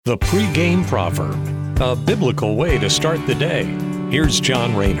The pregame proverb, a biblical way to start the day. Here's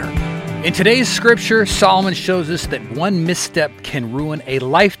John Rayner. In today's scripture, Solomon shows us that one misstep can ruin a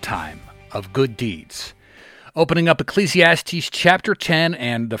lifetime of good deeds. Opening up Ecclesiastes chapter 10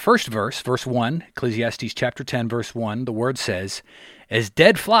 and the first verse, verse 1, Ecclesiastes chapter 10, verse 1, the word says, "As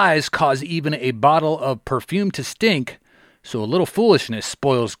dead flies cause even a bottle of perfume to stink, so a little foolishness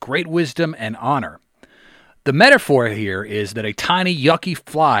spoils great wisdom and honor." The metaphor here is that a tiny, yucky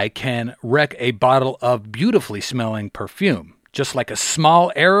fly can wreck a bottle of beautifully smelling perfume, just like a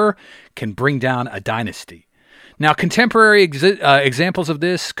small error can bring down a dynasty. Now, contemporary examples of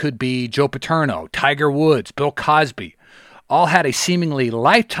this could be Joe Paterno, Tiger Woods, Bill Cosby. All had a seemingly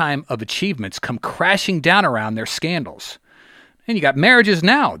lifetime of achievements come crashing down around their scandals. And you got marriages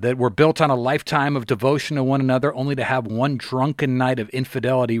now that were built on a lifetime of devotion to one another, only to have one drunken night of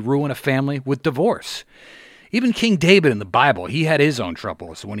infidelity ruin a family with divorce. Even King David in the Bible, he had his own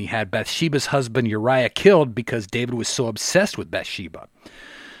troubles when he had Bathsheba's husband Uriah killed because David was so obsessed with Bathsheba.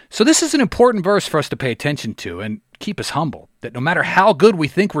 So this is an important verse for us to pay attention to and keep us humble, that no matter how good we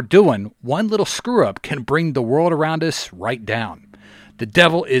think we're doing, one little screw-up can bring the world around us right down. The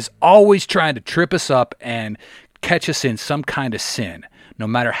devil is always trying to trip us up and catch us in some kind of sin, no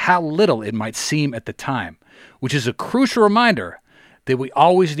matter how little it might seem at the time, which is a crucial reminder that we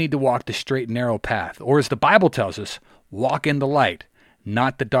always need to walk the straight and narrow path, or as the Bible tells us, walk in the light,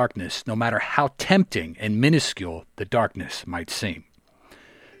 not the darkness, no matter how tempting and minuscule the darkness might seem.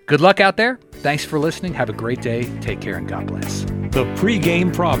 Good luck out there. Thanks for listening. Have a great day. Take care and God bless. The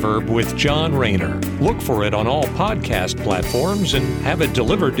pregame proverb with John Rayner. Look for it on all podcast platforms and have it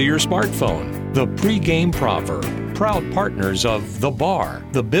delivered to your smartphone. The pregame proverb, proud partners of The Bar,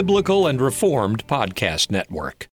 the Biblical and Reformed Podcast Network.